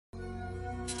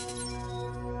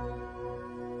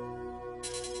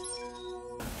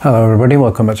Hello everybody,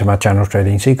 welcome back to my channel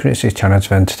Trading Secrets. This channel is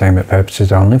for entertainment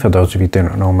purposes only. For those of you who do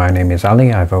not know, my name is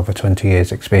Ali. I have over 20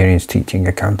 years experience teaching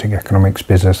accounting, economics,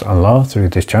 business and law. Through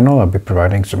this channel I'll be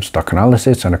providing some stock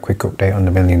analysis and a quick update on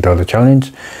the $1 Million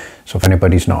Challenge. So if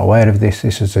anybody's not aware of this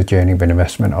is a journey of an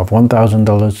investment of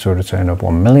 $1,000 to a return of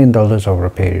 $1 million over a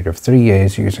period of 3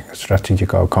 years using a strategy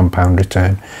called compound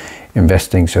return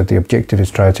investing. So the objective is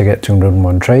try to get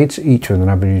 201 trades, each with an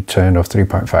average return of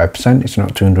 3.5%. It's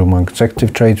not 201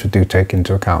 consecutive trades, we do take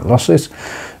into account losses.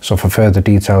 So for further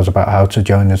details about how to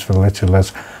join us for little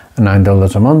as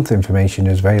 $9 a month, information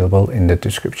is available in the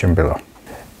description below.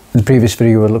 In the previous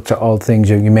video we looked at all things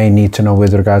you may need to know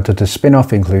with regard to the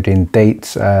spin-off, including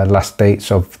dates, last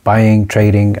dates of buying,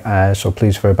 trading, so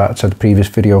please refer back to the previous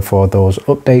video for those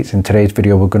updates. In today's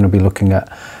video we're going to be looking at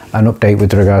an update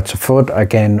with regard to FUD,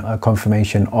 again a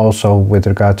confirmation also with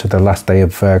regard to the last day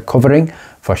of covering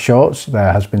for shorts.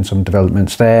 There has been some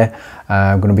developments there.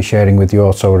 I'm going to be sharing with you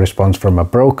also a response from a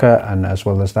broker, and as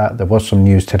well as that there was some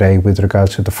news today with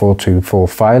regard to the 424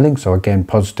 filing, so again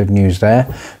positive news there.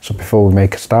 So before we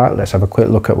make a start, let's have a quick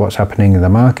look at what's happening in the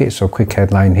market. So quick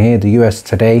headline here, the US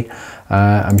today,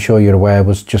 I'm sure you're aware,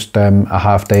 was just a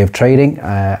half day of trading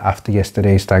after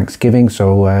yesterday's Thanksgiving,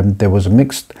 so there was a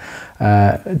mixed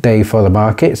day for the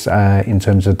markets. In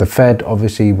terms of the Fed,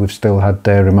 obviously we've still had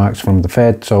remarks from the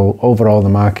Fed, so overall the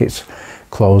markets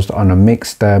closed on a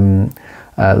mixed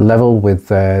level, with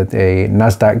the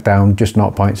Nasdaq down just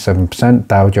 0.7%,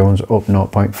 Dow Jones up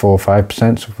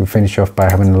 0.45%. So if we finish off by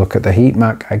having a look at the heat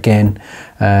map, again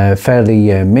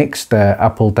fairly mixed.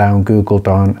 Apple down, Google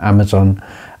down, Amazon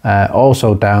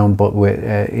also down, but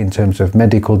in terms of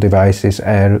medical devices,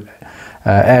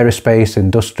 aerospace,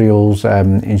 industrials,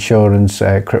 insurance,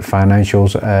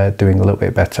 financials doing a little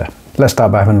bit better. Let's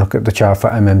start by having a look at the chart for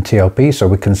MMTLP. So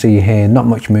we can see here not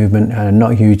much movement,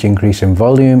 not a huge increase in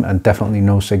volume, and definitely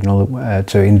no signal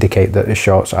to indicate that the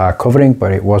shorts are covering,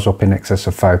 but it was up in excess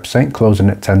of 5%, closing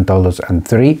at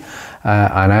 $10.03.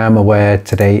 And I am aware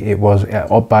today it was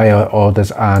buyer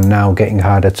orders are now getting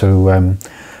harder to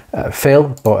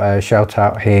fill, but shout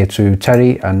out here to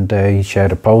Terry, and he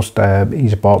shared a post.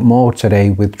 He's bought more today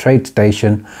with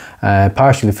TradeStation,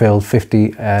 partially filled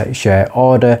 50 share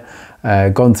order,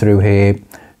 gone through here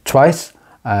twice,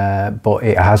 but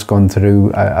it has gone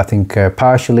through I think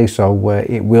partially, so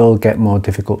it will get more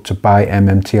difficult to buy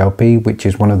MMTLP, which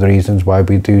is one of the reasons why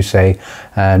we do say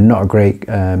not a great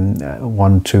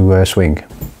one to swing.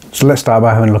 So let's start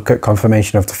by having a look at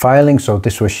confirmation of the filing. So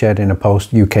this was shared in a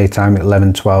post UK time at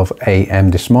 11:12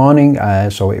 AM this morning.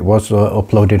 So it was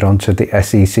uploaded onto the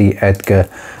SEC Edgar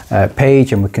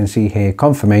page, and we can see here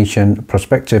confirmation,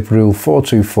 prospective rule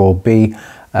 424B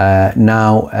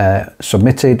now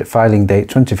submitted, filing date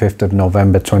 25th of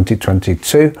November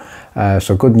 2022.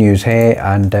 So good news here.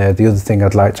 And the other thing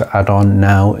I'd like to add on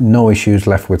now, no issues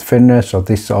left with FINRA, so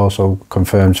this also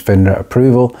confirms FINRA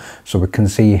approval. So we can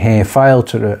see here file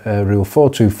to rule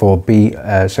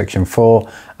 424B section 4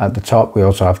 at the top. We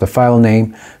also have the file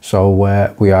name, so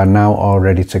we are now all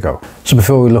ready to go. So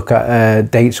before we look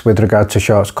at dates with regard to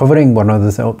shorts covering, one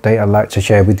other update I'd like to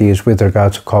share with you is with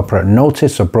regard to corporate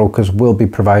notice. So brokers will be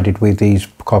provided with these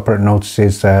corporate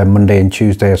notices Monday and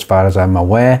Tuesday as far as I'm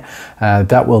aware.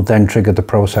 That will then trigger the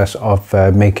process of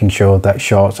making sure that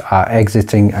shorts are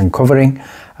exiting and covering.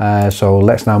 So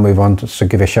let's now move on to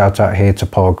give a shout out here to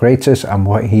Paul Gratis, and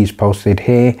what he's posted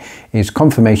here is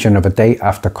confirmation of a date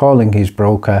after calling his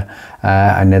broker,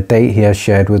 and the date he has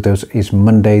shared with us is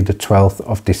Monday the 12th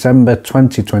of December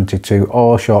 2022.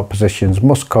 All short positions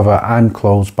must cover and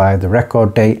close by the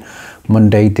record date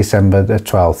Monday December the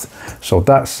 12th. So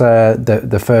that's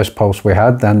the first post we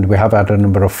had, and we have had a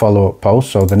number of follow-up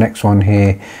posts. So the next one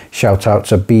here, shout out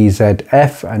to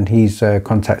BZF, and he's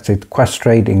contacted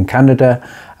Questrade in Canada,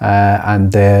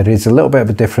 and there is a little bit of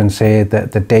a difference here,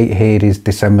 that the date here is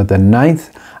December the 9th,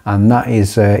 and that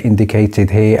is indicated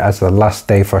here as the last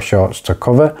day for shorts to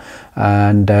cover.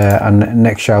 And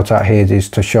next shout out here is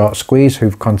to Short Squeeze,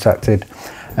 who've contacted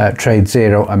Trade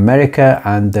Zero America,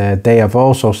 and they have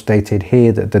also stated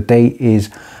here that the date is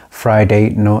Friday,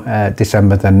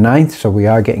 December the 9th. So we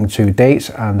are getting 2 dates.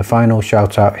 And the final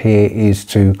shout out here is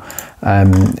to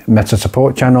Meta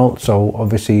Support Channel. So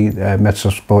obviously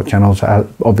Meta Support Channels are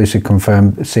obviously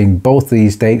confirmed seeing both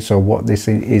these dates. So what this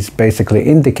is basically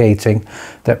indicating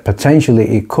that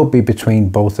potentially it could be between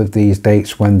both of these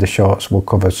dates when the shorts will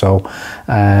cover. So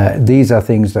these are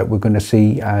things that we're going to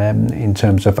see in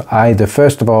terms of either,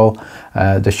 first of all,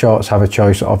 the shorts have a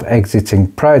choice of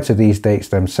exiting prior to these dates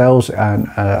themselves, and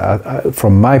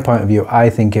from my point of view, I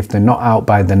think if they're not out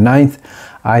by the 9th,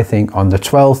 I think on the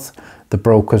 12th the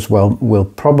brokers will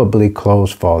probably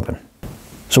close for them.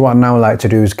 So what I'd now like to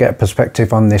do is get a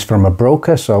perspective on this from a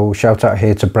broker. So shout out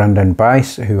here to Brandon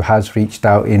Bice, who has reached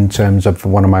out in terms of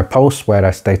one of my posts where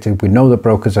I stated we know that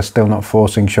brokers are still not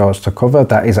forcing shorts to cover.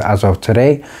 That is as of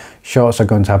today. Shorts are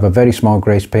going to have a very small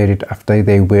grace period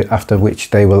after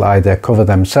which they will either cover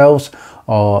themselves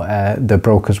or the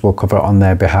brokers will cover on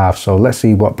their behalf. So let's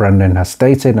see what Brandon has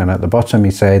stated. And at the bottom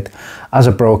he said, as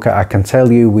a broker, I can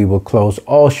tell you we will close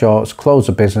all shorts, close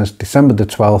the business December the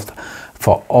 12th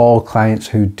for all clients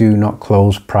who do not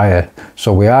close prior.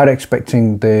 So we are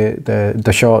expecting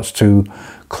the shorts to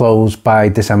close by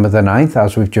December the 9th,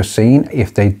 as we've just seen.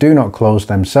 If they do not close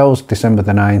themselves December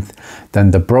the 9th, then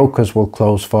the brokers will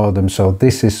close for them. So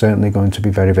this is certainly going to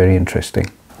be very, very interesting.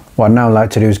 What I'd now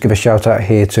like to do is give a shout out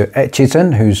here to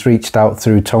Etchiton, who's reached out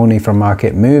through Tony from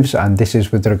Market Moves, and this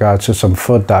is with regards to some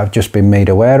FUD that I've just been made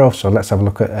aware of. So let's have a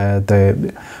look at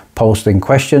the post in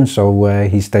question. So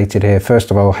he stated here,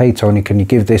 first of all, hey Tony, can you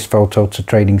give this photo to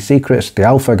Trading Secrets? The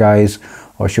Alpha guys,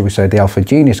 or should we say the Alpha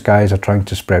Genius guys, are trying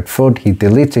to spread FUD. He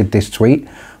deleted this tweet,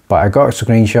 but I got a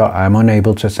screenshot. I'm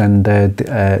unable to send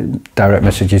direct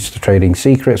messages to Trading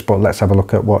Secrets, but let's have a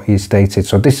look at what he stated.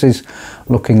 So this is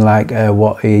looking like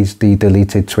what is the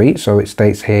deleted tweet. So it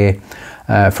states here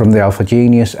from the Alpha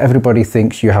Genius, everybody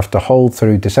thinks you have to hold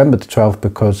through December the 12th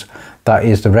because that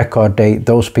is the record date.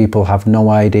 Those people have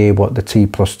no idea what the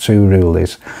T+2 rule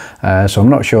is. So I'm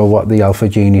not sure what the Alpha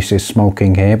Genius is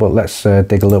smoking here, but let's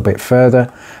dig a little bit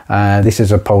further. This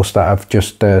is a post that I've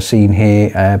just seen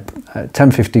here,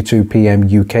 10:52 p.m.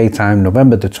 UK time,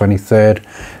 November the 23rd,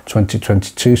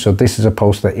 2022. So this is a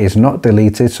post that is not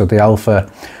deleted. So the Alpha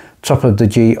top of the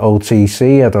G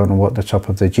OTC, I don't know what the top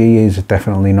of the G is,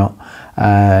 definitely not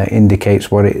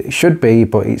indicates what it should be,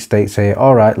 but it states here,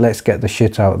 all right, let's get the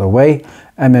shit out of the way.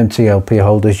 MMTLP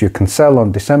holders, you can sell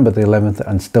on December the 11th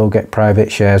and still get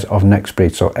private shares of Next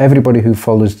Bridge. So everybody who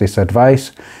follows this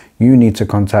advice, you need to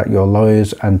contact your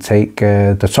lawyers and take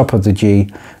the top of the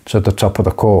G to the top of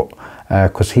the court,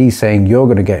 because he's saying you're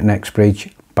going to get Next Bridge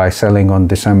by selling on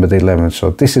December the 11th. So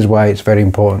this is why it's very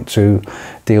important to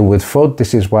deal with FUD.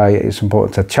 This is why it's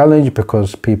important to challenge,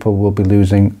 because people will be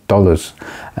losing dollars.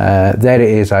 There it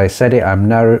is. I said it. I'm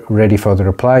now ready for the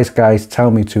replies, guys.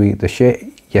 Tell me to eat the shit.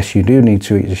 Yes, you do need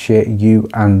to eat the shit, you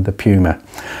and the Puma.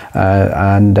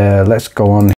 Let's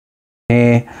go on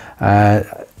here.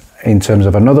 In terms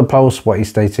of another post, what he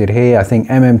stated here, I think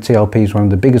MMTLP is one of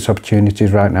the biggest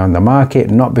opportunities right now in the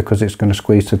market, not because it's going to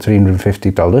squeeze to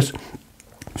 $350.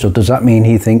 So does that mean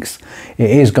he thinks it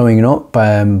is going up?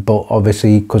 But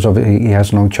obviously, because he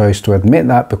has no choice to admit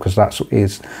that, because that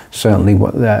is certainly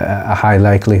what a high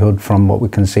likelihood from what we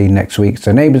can see next week. It's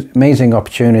an amazing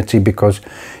opportunity because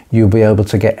you'll be able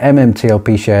to get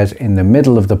MMTLP shares in the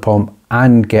middle of the pump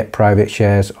and get private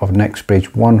shares of Next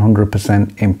Bridge.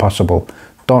 100% impossible.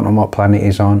 Don't know what planet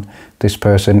he's on. This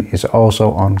person is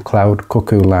also on cloud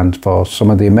cuckoo land. For some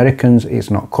of the Americans,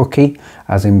 it's not cookie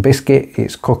as in biscuit,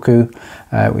 it's cuckoo,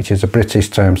 which is a British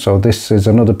term. So this is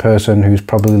another person who's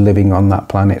probably living on that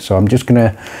planet. So I'm just going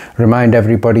to remind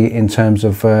everybody in terms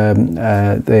of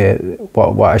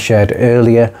what I shared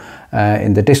earlier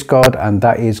in the Discord, and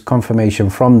that is confirmation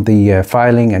from the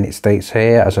filing, and it states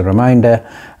here as a reminder,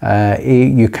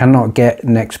 you cannot get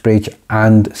Next Bridge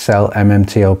and sell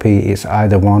MMTLP. It's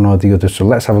either one or the other. So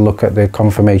let's have a look at the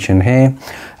confirmation here.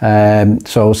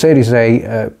 So Series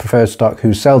A preferred stock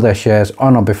who sell their shares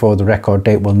on or before the record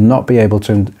date will not be able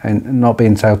to and not be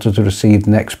entitled to receive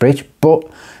Next Bridge. But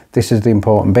this is the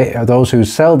important bit: those who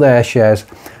sell their shares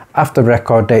after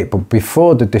record date but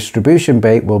before the distribution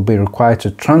date will be required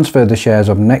to transfer the shares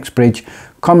of Next Bridge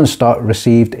common stock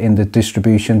received in the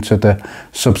distribution to the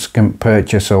subsequent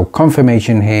purchase. So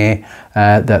confirmation here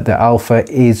that the Alpha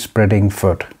is spreading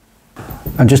FUD.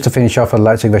 And just to finish off, I'd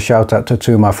like to give a shout out to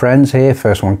two of my friends here.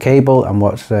 First one, Cable,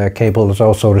 and Cable has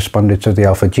also responded to the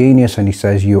Alpha Genius, and he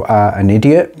says you are an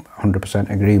idiot. 100%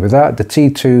 agree with that. The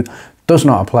T2 does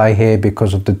not apply here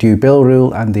because of the due bill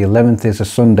rule, and the 11th is a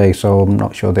Sunday, so I'm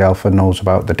not sure the Alpha knows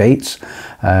about the dates.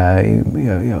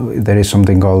 There is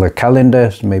something called a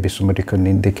calendar, so maybe somebody could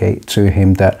indicate to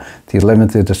him that the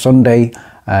 11th is a Sunday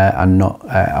and not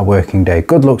a working day.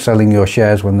 Good luck selling your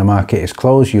shares when the market is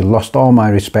closed. You lost all my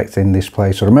respect in this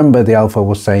place. So remember, the Alpha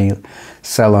was saying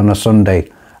sell on a Sunday.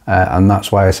 And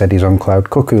that's why I said he's on cloud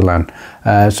cuckoo land.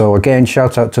 So again,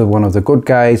 shout out to one of the good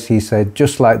guys. He said,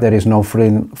 just like there is no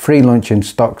free lunch in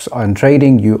stocks and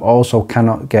trading, you also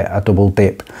cannot get a double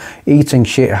dip. Eating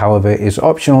shit, however, is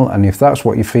optional, and if that's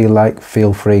what you feel like,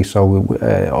 feel free. So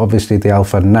obviously the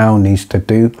Alpha now needs to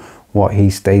do what he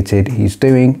stated he's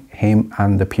doing, him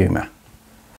and the Puma.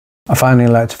 I finally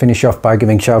like to finish off by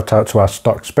giving shout out to our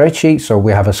stock spreadsheet. So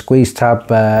we have a squeeze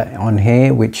tab on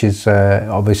here, which is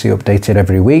obviously updated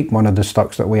every week. One of the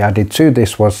stocks that we added to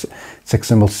this was ticker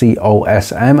symbol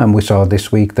COSM, and we saw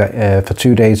this week that for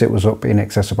 2 days it was up in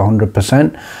excess of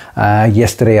 100%.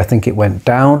 Yesterday I think it went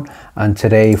down, and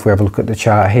today if we have a look at the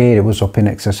chart here, it was up in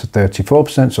excess of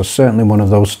 34%. So certainly one of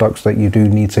those stocks that you do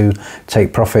need to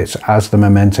take profits as the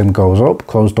momentum goes up.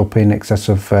 Closed up in excess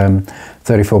of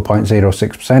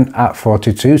 34.06% at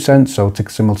 42 cents. So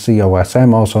ticker symbol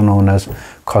COSM, also known as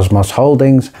Cosmos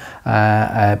Holdings.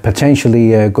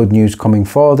 Potentially good news coming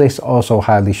for this. Also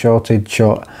highly shorted.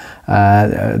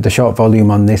 The short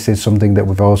volume on this is something that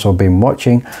we've also been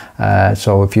watching.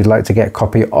 So if you'd like to get a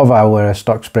copy of our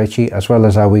stock spreadsheet as well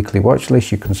as our weekly watch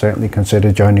list, you can certainly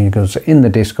consider joining us in the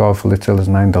Discord for little as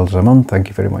 $9 a month. Thank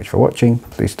you very much for watching.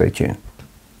 Please stay tuned.